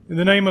In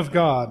the name of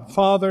God,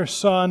 Father,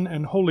 Son,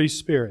 and Holy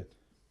Spirit.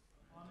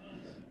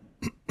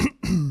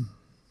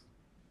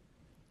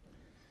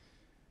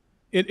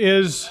 It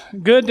is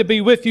good to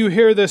be with you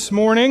here this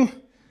morning.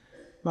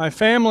 My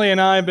family and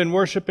I have been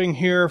worshiping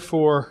here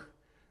for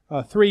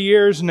 3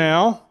 years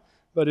now,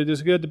 but it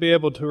is good to be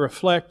able to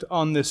reflect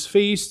on this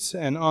feast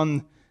and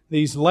on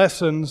these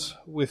lessons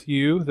with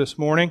you this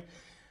morning.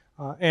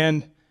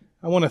 And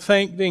I want to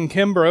thank Dean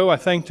Kimbrough. I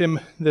thanked him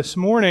this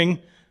morning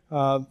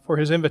for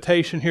his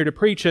invitation here to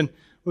preach, and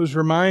was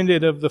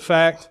reminded of the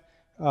fact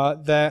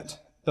that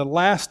the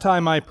last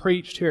time I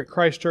preached here at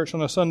Christ Church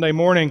on a Sunday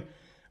morning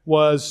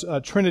was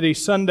Trinity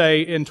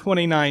Sunday in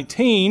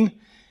 2019.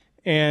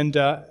 And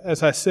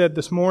as I said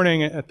this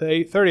morning at the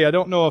 8:30, I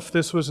don't know if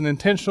this was an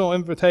intentional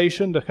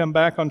invitation to come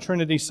back on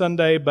Trinity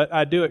Sunday, but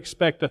I do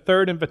expect a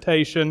third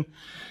invitation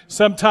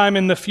sometime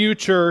in the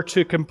future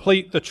to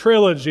complete the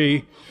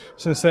trilogy,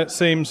 since that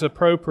seems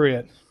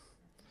appropriate.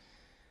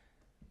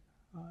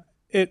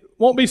 It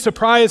won't be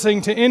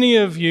surprising to any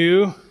of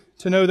you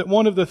to know that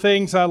one of the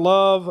things I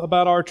love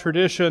about our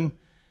tradition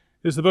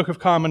is the Book of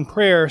Common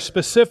Prayer,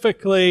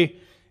 specifically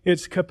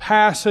its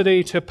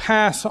capacity to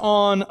pass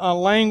on a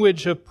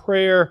language of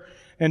prayer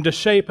and to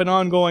shape an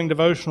ongoing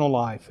devotional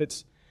life.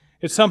 It's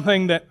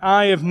something that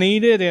I have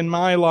needed in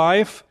my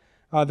life,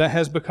 that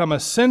has become a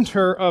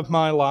center of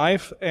my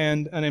life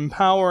and an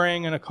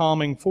empowering and a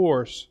calming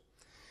force.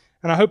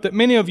 And I hope that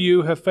many of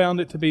you have found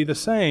it to be the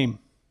same.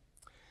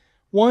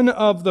 One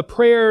of the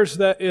prayers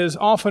that is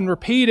often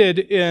repeated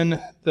in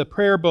the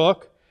prayer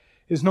book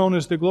is known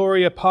as the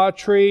Gloria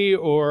Patri,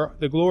 or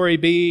the Glory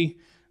Be,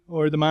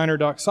 or the Minor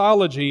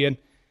Doxology. And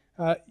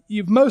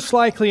you've most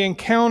likely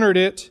encountered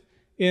it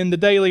in the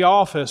daily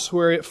office,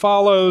 where it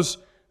follows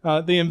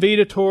the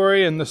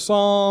invitatory and the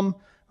psalm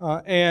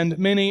and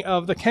many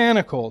of the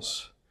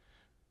canticles.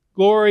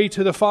 Glory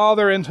to the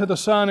Father, and to the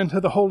Son, and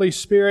to the Holy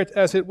Spirit,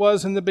 as it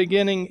was in the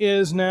beginning,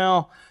 is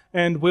now,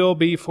 and will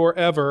be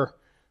forever.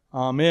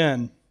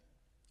 Amen.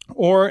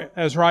 Or,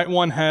 as Right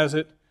One has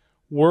it,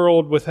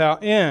 world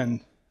without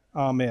end.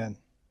 Amen.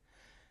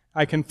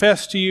 I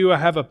confess to you I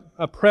have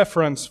a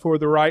preference for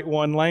the Right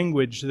One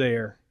language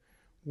there.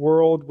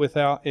 World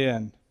without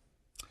end.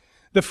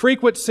 The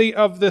frequency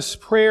of this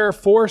prayer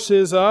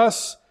forces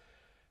us,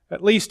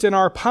 at least in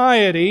our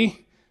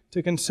piety,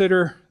 to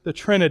consider the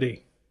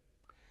Trinity.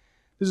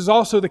 This is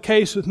also the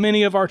case with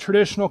many of our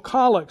traditional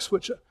collects,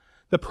 which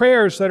the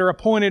prayers that are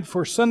appointed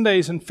for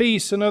Sundays and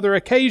feasts and other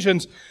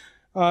occasions,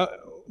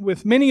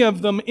 with many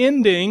of them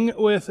ending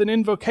with an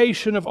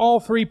invocation of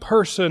all three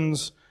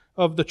persons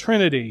of the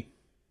Trinity.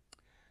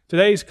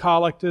 Today's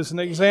collect is an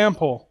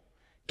example.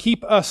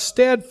 Keep us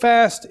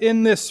steadfast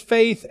in this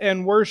faith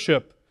and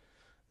worship,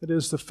 that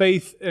is the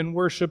faith and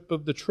worship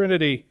of the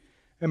Trinity,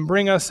 and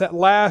bring us at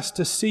last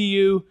to see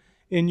you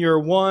in your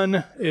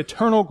one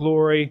eternal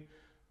glory,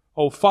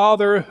 O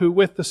Father, who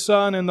with the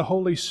Son and the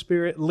Holy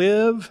Spirit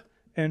live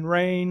and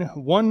reign,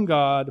 one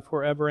God,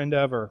 forever and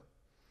ever.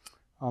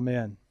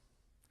 Amen.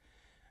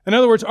 In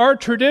other words, our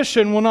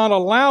tradition will not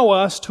allow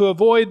us to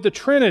avoid the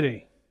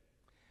Trinity,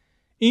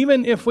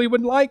 even if we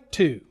would like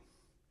to.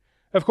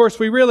 Of course,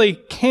 we really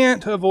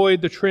can't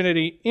avoid the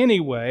Trinity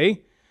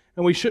anyway,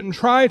 and we shouldn't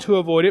try to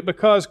avoid it,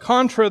 because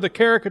contra the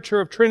caricature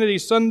of Trinity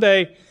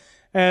Sunday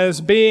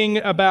as being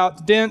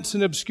about dense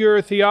and obscure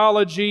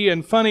theology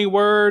and funny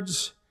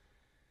words,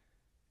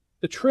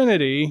 the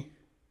Trinity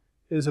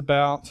is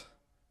about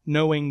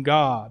knowing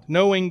God.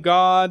 Knowing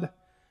God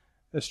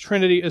as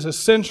Trinity is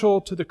essential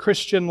to the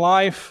Christian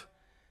life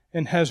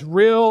and has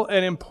real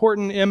and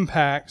important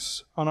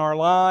impacts on our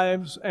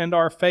lives and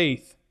our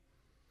faith.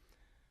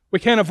 We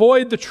can't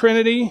avoid the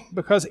Trinity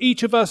because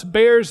each of us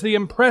bears the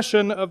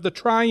impression of the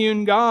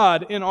triune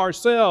God in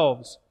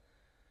ourselves.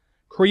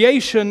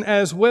 Creation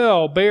as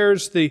well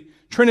bears the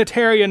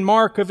Trinitarian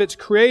mark of its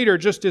Creator,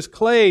 just as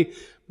clay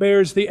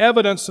bears the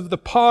evidence of the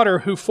potter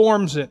who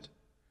forms it.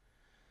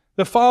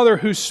 The Father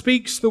who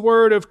speaks the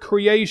word of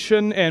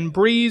creation and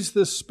breathes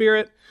the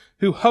Spirit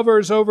who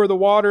hovers over the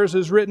waters,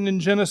 as written in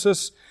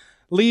Genesis,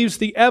 leaves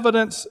the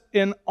evidence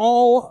in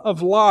all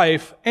of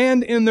life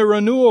and in the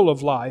renewal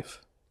of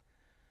life.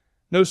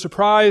 No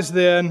surprise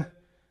then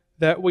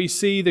that we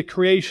see the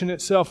creation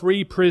itself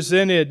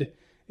represented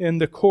in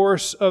the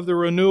course of the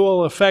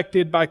renewal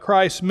effected by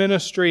Christ's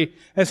ministry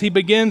as He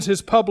begins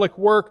His public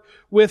work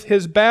with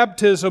His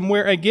baptism,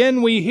 where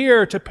again we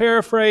hear, to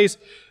paraphrase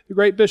the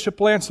great Bishop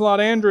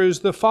Lancelot Andrewes,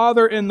 the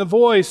Father in the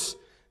voice,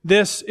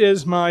 "This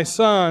is my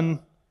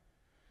Son,"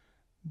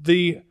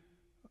 the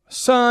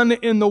Son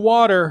in the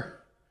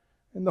water,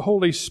 and the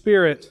Holy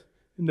Spirit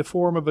in the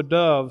form of a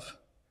dove.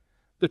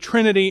 The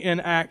Trinity in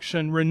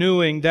action,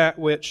 renewing that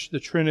which the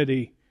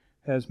Trinity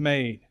has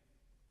made.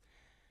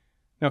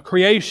 Now,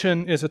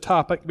 creation is a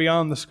topic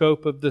beyond the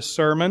scope of this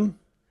sermon.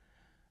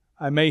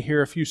 I may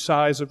hear a few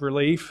sighs of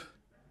relief.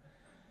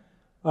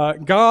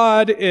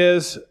 God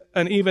is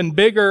an even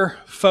bigger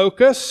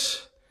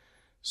focus,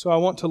 so I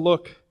want to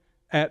look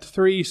at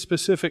 3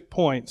 specific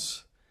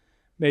points,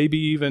 maybe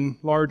even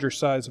larger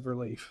sighs of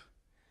relief.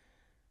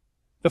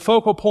 The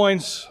focal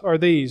points are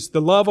these: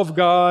 the love of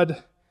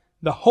God,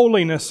 the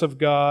holiness of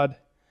God,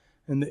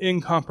 and the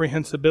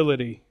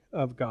incomprehensibility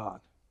of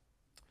God.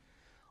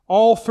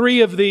 All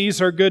three of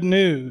these are good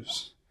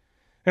news.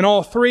 And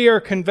all three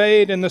are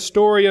conveyed in the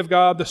story of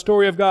God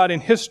in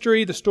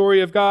history, the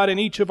story of God in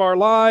each of our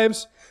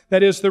lives.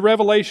 That is the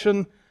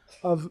revelation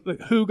of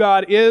who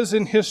God is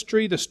in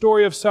history, the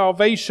story of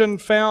salvation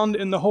found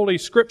in the Holy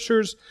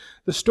Scriptures,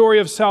 the story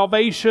of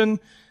salvation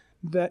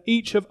that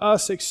each of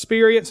us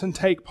experience and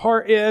take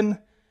part in,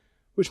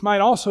 which might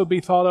also be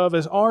thought of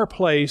as our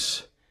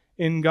place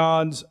in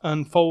God's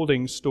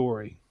unfolding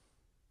story.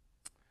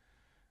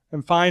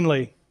 And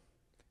finally,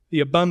 the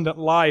abundant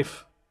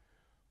life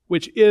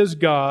which is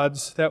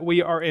God's, that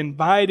we are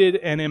invited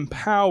and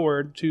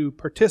empowered to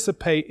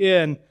participate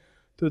in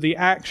through the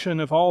action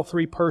of all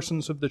three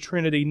persons of the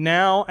Trinity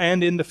now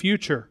and in the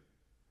future.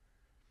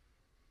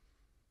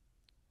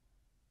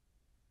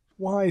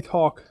 Why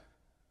talk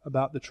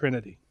about the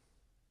Trinity?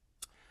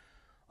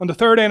 On the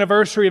third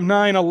anniversary of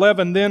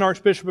 9/11, then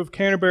Archbishop of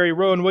Canterbury,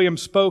 Rowan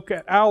Williams, spoke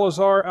at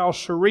Al-Azhar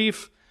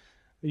al-Sharif,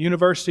 a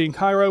university in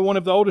Cairo, one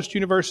of the oldest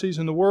universities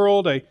in the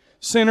world, a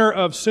center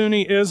of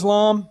Sunni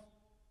Islam.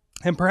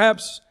 And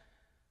perhaps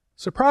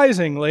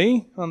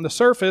surprisingly, on the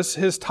surface,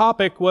 his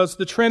topic was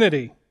the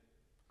Trinity.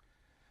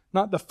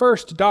 Not the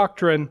first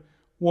doctrine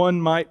one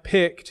might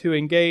pick to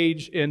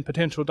engage in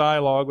potential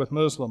dialogue with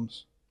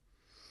Muslims.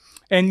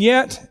 And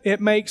yet,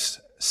 it makes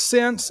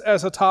sense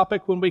as a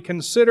topic when we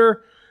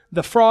consider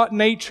the fraught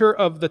nature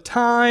of the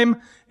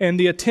time and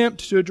the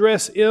attempt to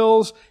address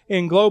ills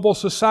in global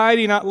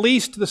society, not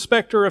least the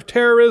specter of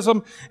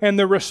terrorism and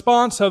the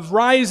response of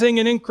rising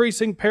and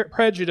increasing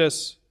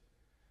prejudice.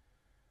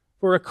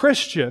 For a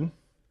Christian,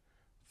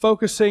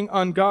 focusing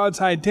on God's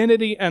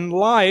identity and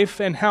life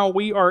and how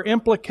we are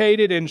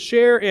implicated and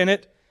share in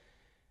it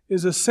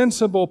is a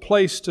sensible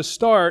place to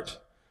start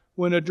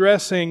when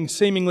addressing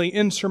seemingly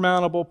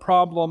insurmountable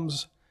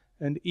problems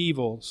and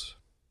evils.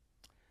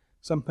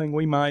 Something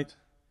we might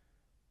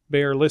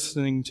bear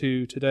listening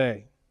to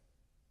today.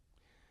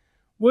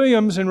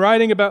 Williams, in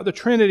writing about the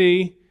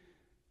Trinity,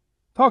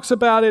 talks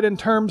about it in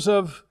terms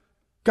of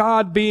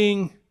God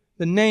being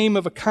the name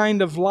of a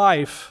kind of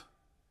life,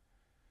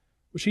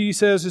 which he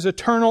says is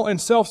eternal and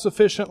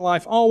self-sufficient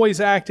life, always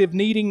active,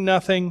 needing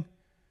nothing.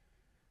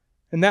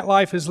 And that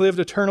life is lived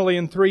eternally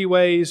in three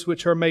ways,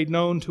 which are made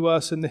known to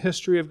us in the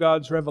history of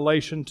God's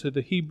revelation to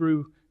the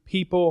Hebrew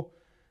people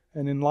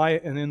and in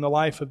the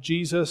life of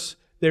Jesus.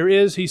 There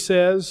is, he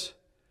says,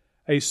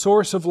 a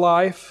source of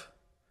life,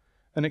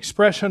 an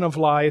expression of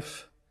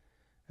life,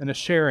 and a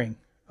sharing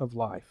of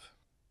life.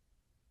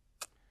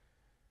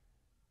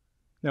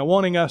 Now,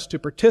 wanting us to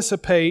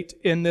participate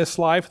in this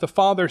life, the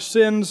Father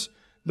sends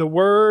the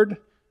Word,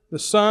 the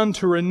Son,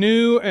 to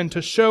renew and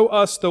to show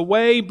us the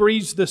way,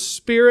 breathes the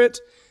Spirit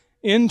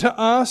into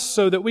us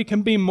so that we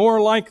can be more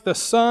like the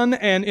Son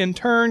and in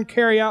turn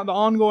carry out the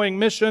ongoing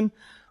mission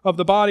of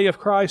the body of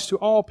Christ to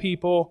all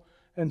people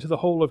and to the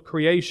whole of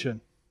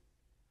creation.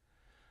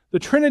 The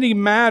Trinity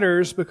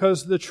matters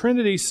because the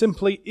Trinity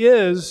simply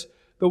is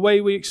the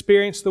way we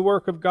experience the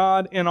work of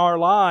God in our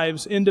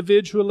lives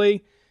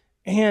individually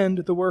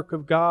and the work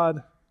of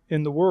God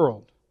in the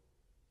world.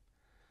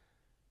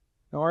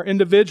 Now, our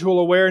individual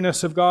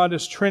awareness of God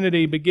as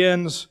Trinity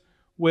begins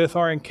with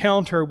our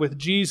encounter with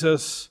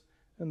Jesus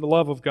and the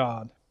love of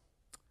God.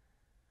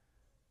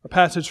 A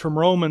passage from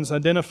Romans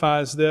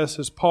identifies this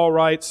as Paul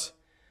writes,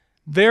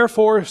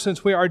 "Therefore,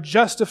 since we are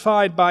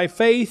justified by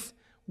faith,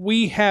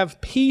 we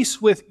have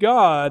peace with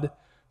God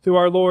through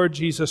our Lord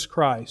Jesus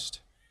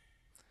Christ."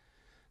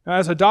 Now,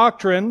 as a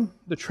doctrine,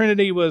 the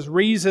Trinity was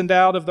reasoned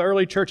out of the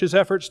early church's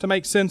efforts to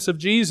make sense of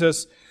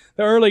Jesus.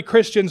 The early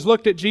Christians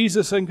looked at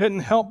Jesus and couldn't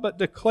help but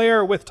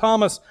declare with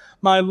Thomas,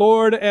 "My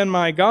Lord and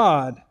my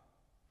God."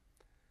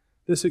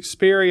 This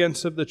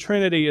experience of the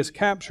Trinity is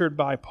captured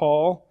by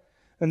Paul,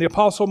 and the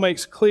apostle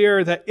makes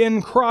clear that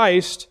in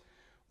Christ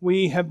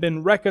we have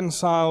been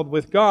reconciled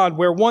with God.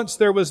 Where once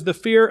there was the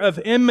fear of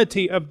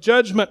enmity, of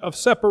judgment, of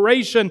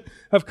separation,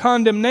 of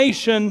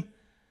condemnation,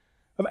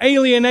 of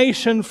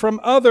alienation from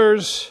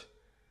others,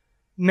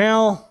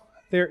 now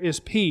there is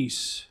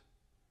peace.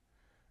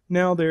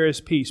 Now there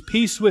is peace.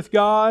 Peace with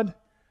God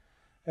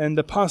and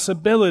the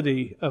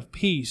possibility of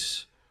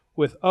peace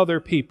with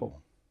other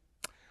people.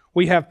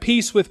 We have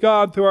peace with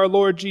God through our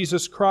Lord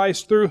Jesus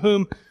Christ, through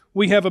whom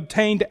we have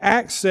obtained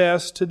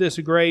access to this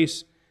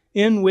grace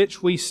in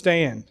which we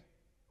stand.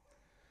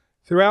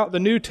 Throughout the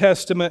New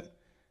Testament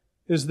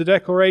is the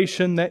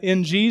declaration that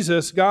in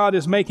Jesus, God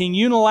is making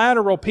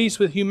unilateral peace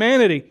with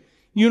humanity.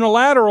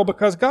 Unilateral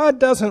because God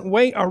doesn't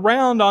wait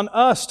around on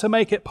us to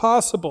make it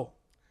possible.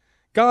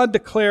 God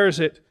declares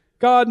it.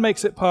 God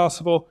makes it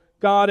possible.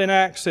 God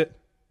enacts it.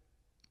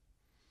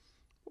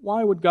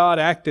 Why would God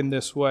act in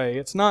this way?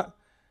 It's not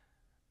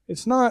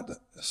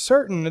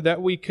certain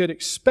that we could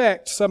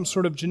expect some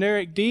sort of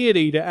generic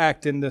deity to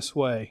act in this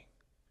way.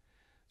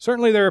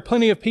 Certainly there are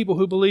plenty of people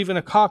who believe in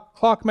a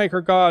clockmaker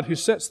God who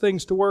sets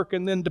things to work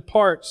and then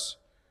departs.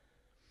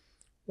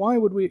 Why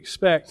would we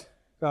expect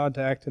God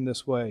to act in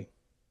this way?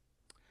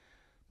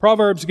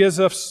 Proverbs gives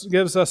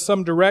us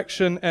some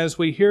direction as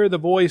we hear the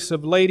voice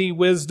of Lady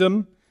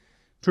Wisdom,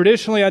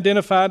 traditionally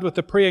identified with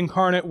the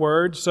pre-incarnate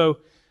Word. So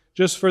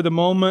just for the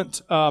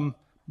moment,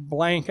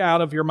 blank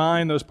out of your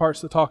mind those parts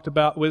that talked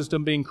about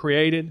wisdom being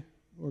created.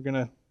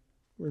 We're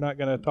not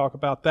going to talk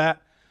about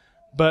that.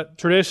 But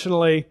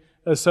traditionally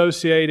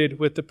associated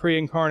with the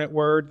pre-incarnate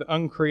Word, the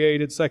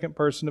uncreated second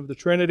person of the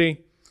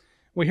Trinity.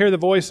 We hear the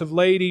voice of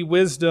Lady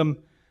Wisdom,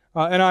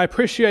 and I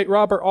appreciate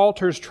Robert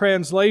Alter's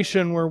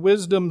translation where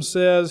wisdom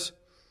says,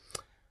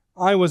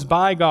 I was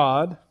by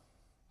God,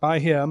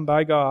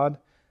 by God,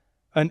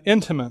 an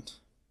intimate.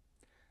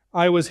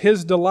 I was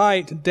His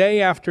delight day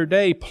after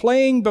day,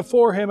 playing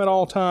before Him at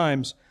all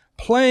times,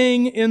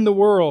 playing in the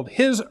world,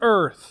 His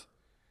earth,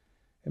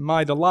 and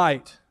my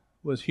delight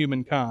was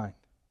humankind.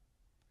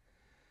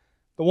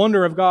 The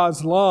wonder of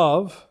God's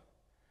love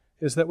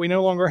is that we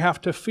no longer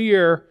have to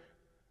fear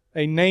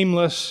a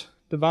nameless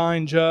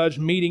divine judge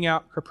meting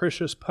out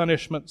capricious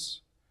punishments.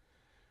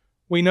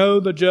 We know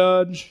the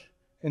judge,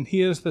 and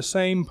He is the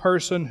same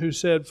person who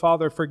said,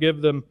 Father,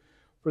 forgive them,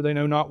 for they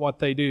know not what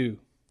they do.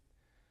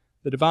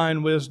 The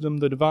divine wisdom,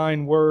 the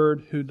divine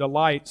Word who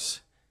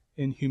delights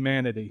in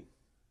humanity.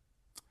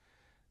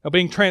 Now,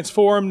 being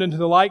transformed into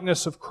the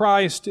likeness of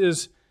Christ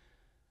is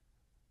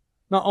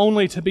not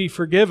only to be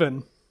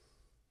forgiven,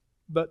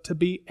 but to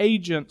be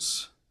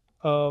agents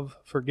of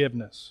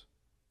forgiveness.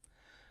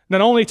 Not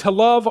only to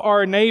love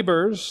our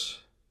neighbors,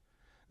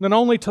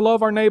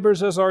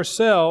 as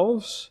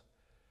ourselves,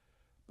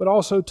 but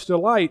also to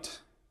delight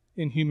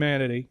in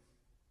humanity.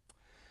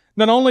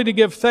 Not only to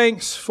give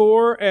thanks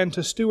for and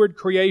to steward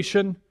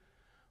creation,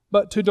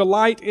 but to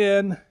delight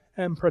in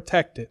and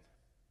protect it.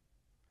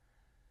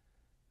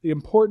 The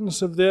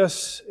importance of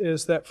this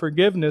is that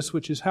forgiveness,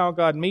 which is how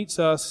God meets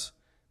us,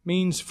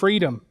 means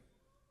freedom.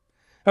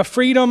 A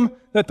freedom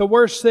that the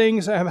worst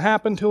things that have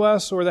happened to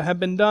us or that have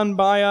been done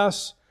by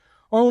us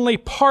are only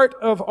part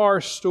of our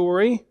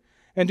story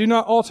and do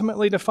not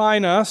ultimately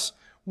define us.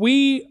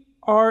 We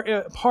are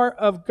a part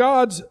of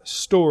God's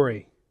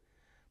story,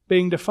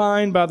 being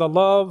defined by the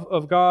love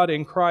of God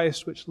in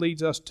Christ, which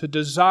leads us to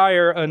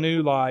desire a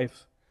new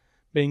life,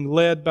 being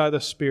led by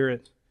the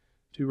Spirit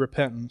to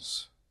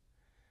repentance.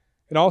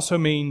 It also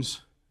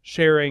means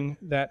sharing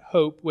that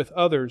hope with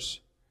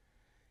others.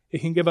 It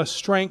can give us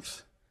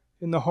strength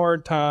in the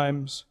hard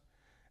times,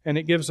 and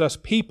it gives us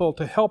people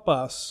to help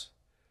us,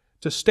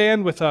 to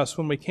stand with us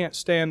when we can't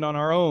stand on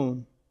our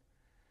own.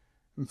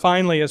 And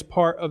finally, as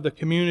part of the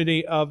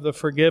community of the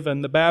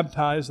forgiven, the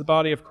baptized, the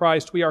body of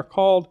Christ, we are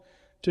called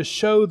to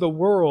show the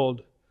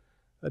world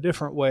a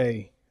different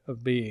way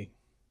of being.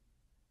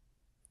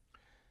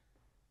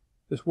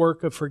 This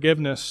work of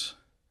forgiveness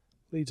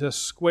leads us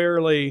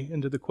squarely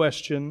into the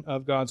question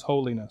of God's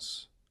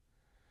holiness.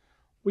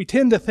 We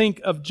tend to think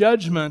of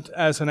judgment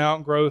as an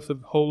outgrowth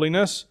of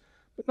holiness,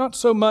 but not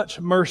so much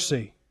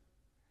mercy.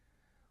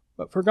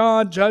 But for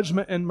God,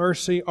 judgment and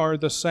mercy are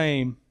the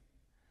same.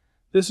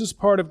 This is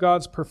part of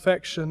God's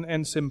perfection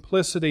and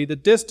simplicity. The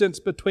distance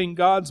between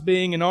God's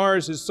being and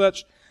ours is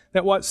such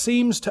that what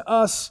seems to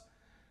us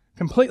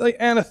completely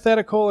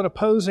antithetical and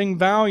opposing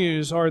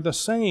values are the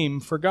same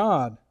for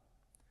God.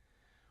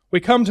 We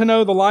come to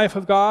know the life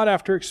of God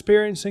after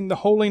experiencing the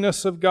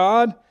holiness of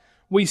God.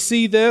 We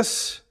see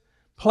this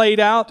played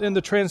out in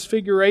the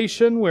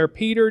Transfiguration, where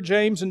Peter,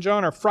 James, and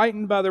John are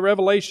frightened by the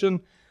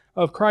revelation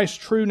of Christ's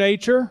true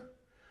nature.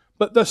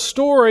 But the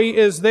story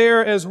is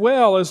there as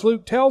well, as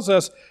Luke tells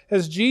us,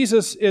 as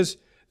Jesus is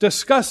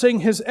discussing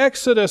His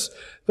exodus,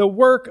 the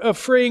work of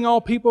freeing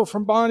all people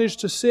from bondage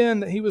to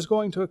sin that He was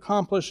going to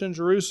accomplish in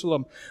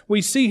Jerusalem.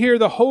 We see here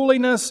the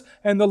holiness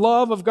and the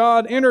love of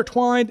God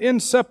intertwined,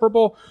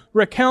 inseparable,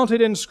 recounted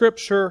in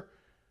Scripture.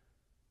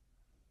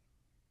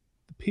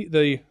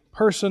 The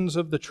persons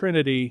of the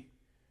Trinity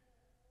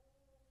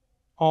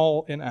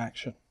all in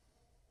action.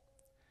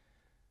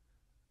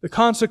 The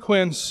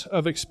consequence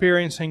of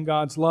experiencing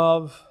God's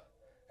love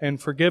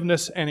and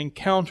forgiveness and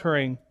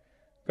encountering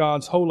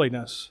God's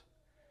holiness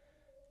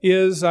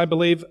is, I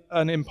believe,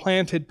 an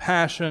implanted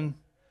passion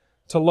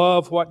to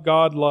love what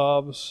God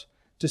loves,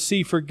 to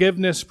see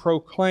forgiveness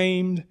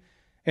proclaimed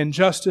and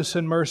justice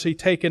and mercy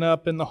taken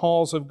up in the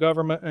halls of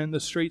government and the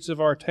streets of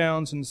our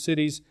towns and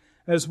cities,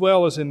 as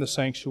well as in the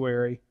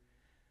sanctuary.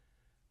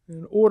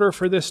 In order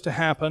for this to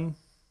happen,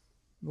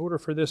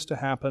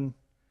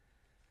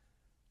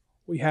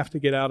 we have to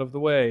get out of the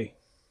way.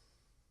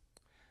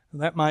 And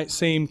that might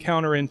seem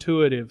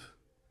counterintuitive.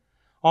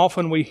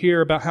 Often we hear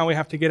about how we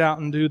have to get out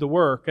and do the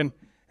work, and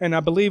I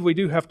believe we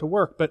do have to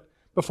work, but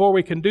before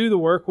we can do the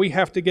work, we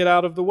have to get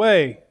out of the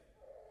way.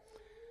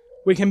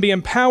 We can be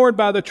empowered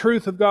by the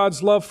truth of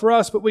God's love for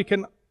us, but we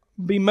can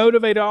be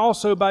motivated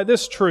also by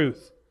this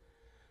truth.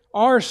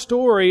 Our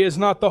story is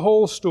not the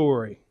whole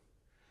story.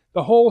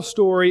 The whole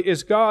story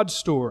is God's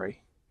story.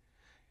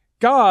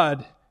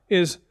 God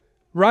is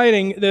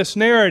writing this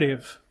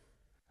narrative,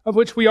 of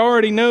which we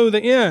already know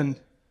the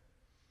end.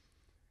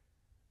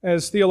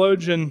 As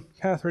theologian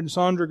Catherine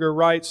Sonderger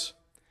writes,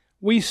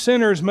 we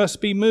sinners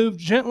must be moved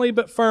gently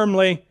but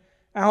firmly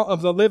out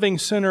of the living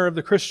center of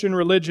the Christian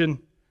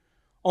religion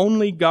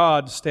Only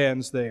God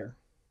stands there.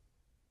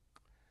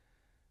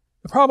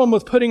 The problem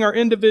with putting our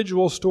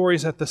individual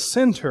stories at the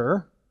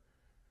center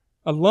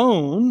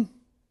alone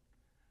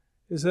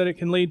is that it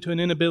can lead to an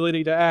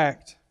inability to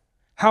act.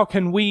 How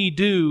can we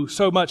do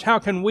so much? How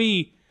can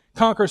we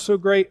conquer so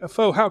great a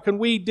foe? How can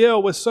we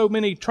deal with so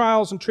many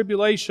trials and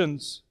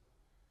tribulations?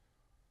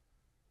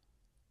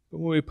 But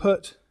when we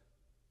put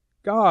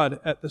God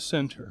at the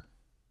center,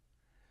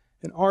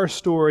 and our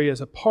story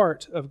is a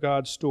part of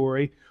God's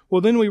story,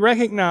 well, then we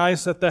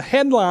recognize that the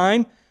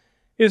headline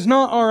is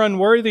not our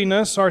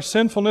unworthiness, our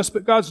sinfulness,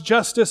 but God's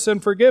justice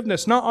and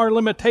forgiveness, not our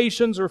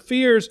limitations or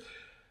fears,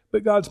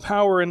 but God's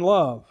power and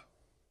love.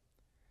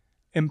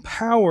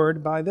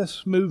 Empowered by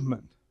this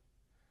movement,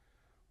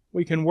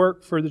 we can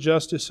work for the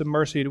justice and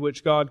mercy to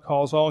which God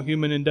calls all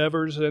human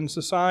endeavors and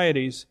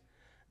societies,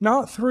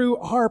 not through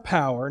our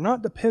power,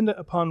 not dependent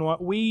upon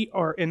what we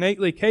are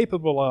innately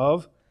capable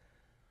of,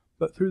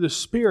 but through the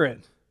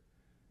Spirit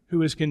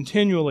who is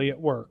continually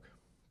at work.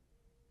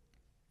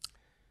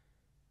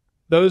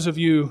 Those of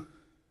you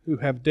who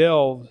have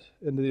delved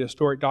into the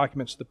historic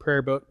documents of the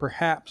prayer book,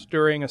 perhaps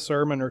during a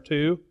sermon or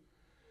two,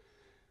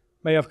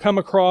 may have come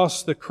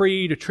across the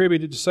creed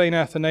attributed to St.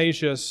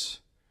 Athanasius,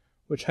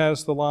 which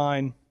has the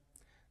line,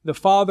 "The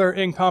Father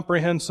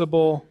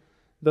incomprehensible,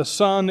 the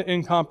Son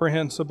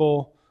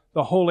incomprehensible,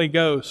 the Holy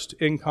Ghost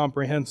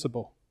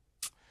incomprehensible."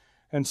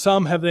 And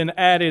some have then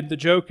added the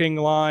joking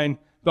line,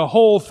 "The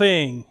whole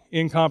thing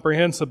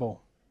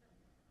incomprehensible."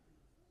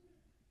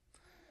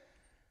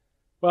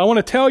 Well, I want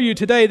to tell you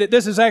today that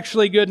this is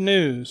actually good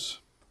news.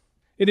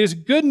 It is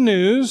good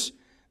news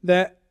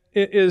that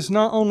it is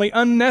not only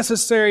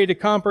unnecessary to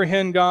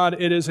comprehend God,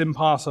 it is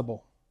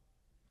impossible.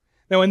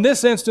 Now, in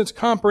this instance,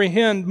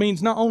 comprehend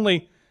means not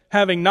only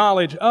having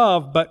knowledge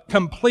of, but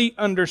complete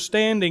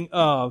understanding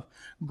of,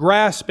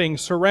 grasping,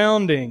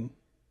 surrounding,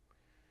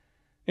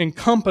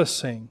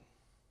 encompassing.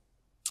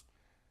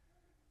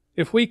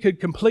 If we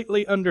could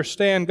completely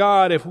understand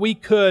God, if we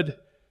could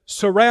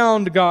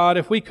surround God,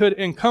 if we could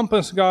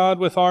encompass God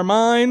with our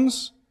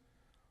minds,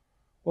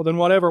 well, then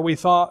whatever we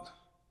thought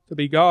to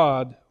be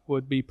God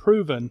would be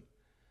proven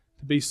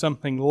to be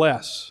something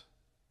less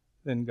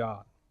than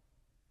God.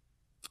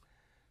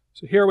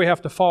 So here we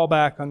have to fall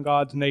back on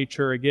God's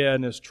nature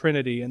again as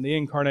Trinity and the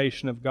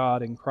incarnation of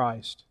God in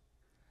Christ.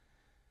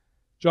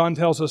 John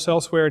tells us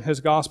elsewhere in his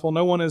Gospel,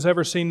 "No one has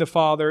ever seen the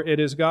Father. It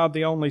is God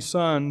the only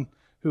Son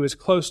who is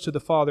close to the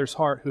Father's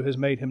heart who has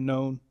made Him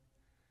known."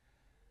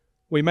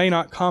 We may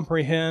not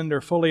comprehend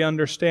or fully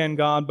understand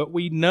God, but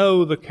we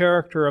know the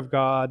character of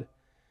God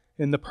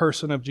in the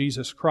person of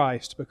Jesus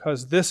Christ,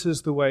 because this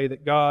is the way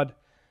that God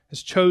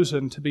has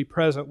chosen to be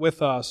present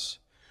with us.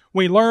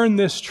 We learn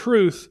this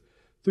truth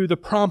through the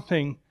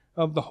prompting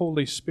of the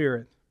Holy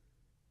Spirit.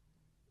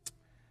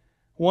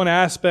 One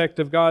aspect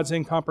of God's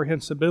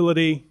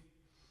incomprehensibility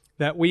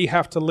that we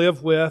have to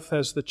live with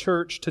as the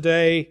church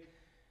today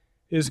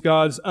is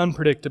God's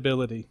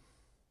unpredictability.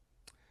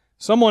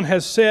 Someone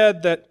has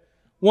said that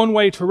one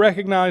way to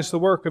recognize the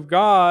work of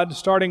God,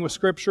 starting with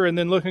Scripture and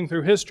then looking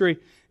through history,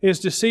 is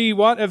to see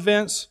what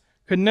events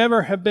could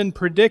never have been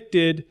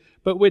predicted,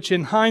 but which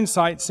in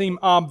hindsight seem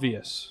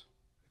obvious.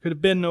 Could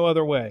have been no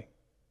other way.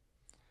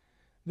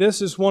 This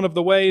is one of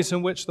the ways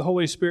in which the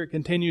Holy Spirit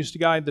continues to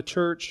guide the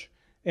church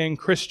and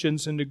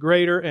Christians into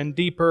greater and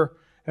deeper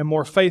and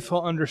more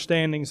faithful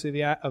understandings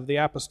of the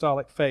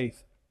apostolic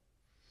faith.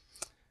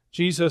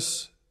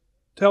 Jesus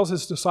tells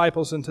His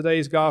disciples in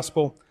today's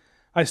gospel,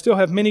 "I still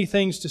have many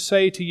things to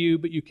say to you,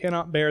 but you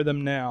cannot bear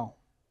them now."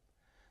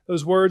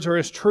 Those words are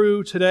as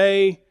true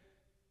today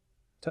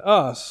to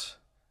us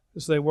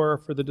as they were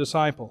for the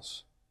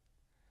disciples.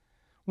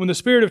 When the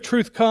Spirit of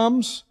truth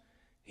comes,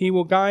 He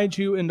will guide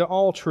you into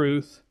all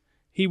truth.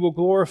 He will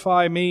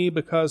glorify me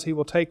because He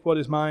will take what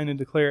is mine and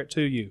declare it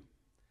to you.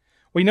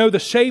 We know the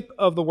shape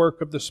of the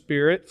work of the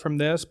Spirit from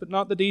this, but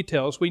not the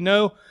details. We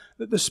know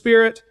that the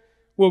Spirit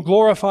will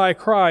glorify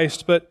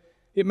Christ, but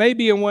it may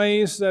be in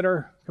ways that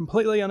are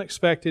completely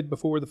unexpected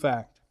before the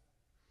fact.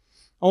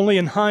 Only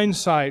in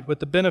hindsight, with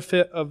the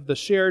benefit of the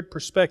shared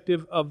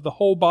perspective of the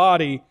whole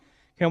body,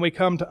 can we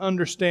come to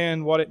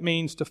understand what it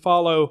means to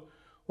follow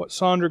what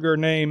Sondergaard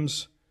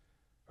names,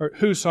 or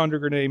who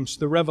Sondergaard names,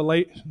 the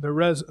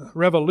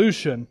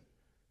revolution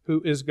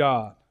who is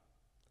God.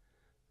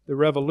 The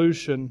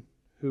revolution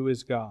who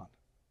is God.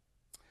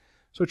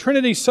 So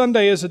Trinity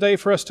Sunday is a day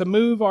for us to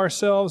move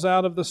ourselves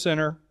out of the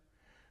center,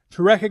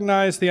 to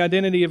recognize the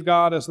identity of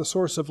God as the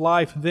source of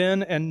life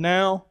then and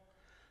now,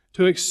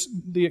 to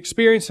the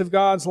experience of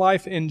God's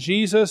life in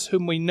Jesus,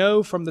 whom we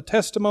know from the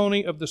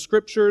testimony of the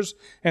Scriptures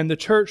and the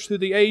church through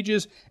the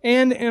ages,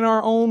 and in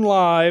our own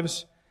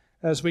lives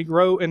as we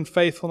grow in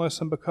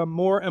faithfulness and become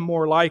more and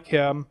more like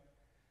Him.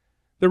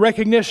 The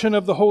recognition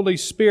of the Holy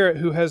Spirit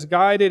who has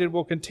guided and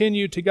will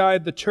continue to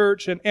guide the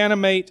church and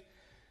animate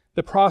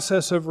the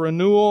process of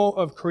renewal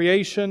of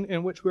creation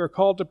in which we are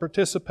called to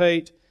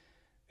participate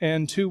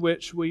and to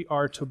which we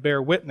are to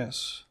bear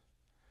witness.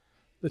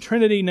 The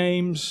Trinity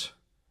names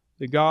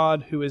the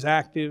God who is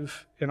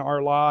active in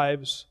our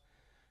lives,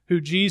 who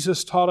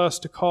Jesus taught us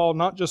to call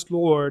not just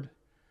Lord,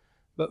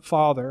 but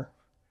Father,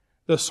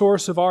 the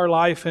source of our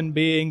life and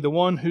being, the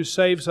one who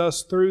saves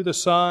us through the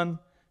Son,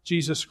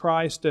 Jesus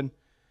Christ, and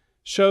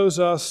shows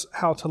us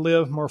how to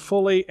live more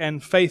fully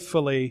and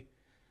faithfully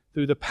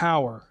through the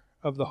power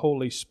of the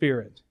Holy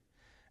Spirit,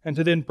 and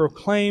to then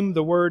proclaim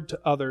the Word to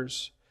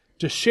others,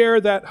 to share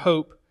that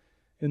hope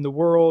in the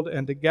world,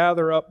 and to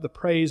gather up the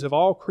praise of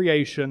all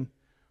creation,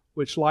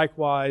 which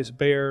likewise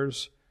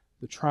bears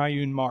the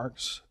triune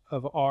marks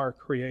of our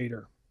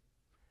Creator.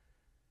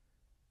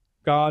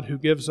 God, who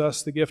gives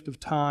us the gift of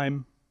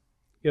time,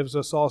 gives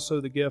us also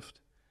the gift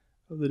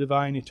of the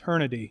divine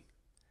eternity,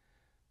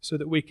 so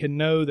that we can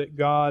know that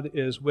God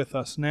is with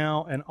us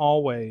now and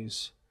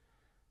always,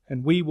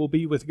 and we will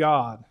be with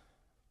God,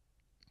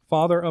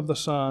 Father of the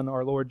Son,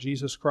 our Lord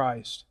Jesus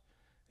Christ,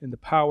 in the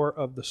power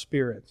of the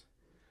Spirit,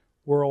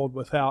 world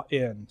without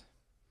end.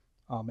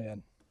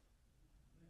 Amen.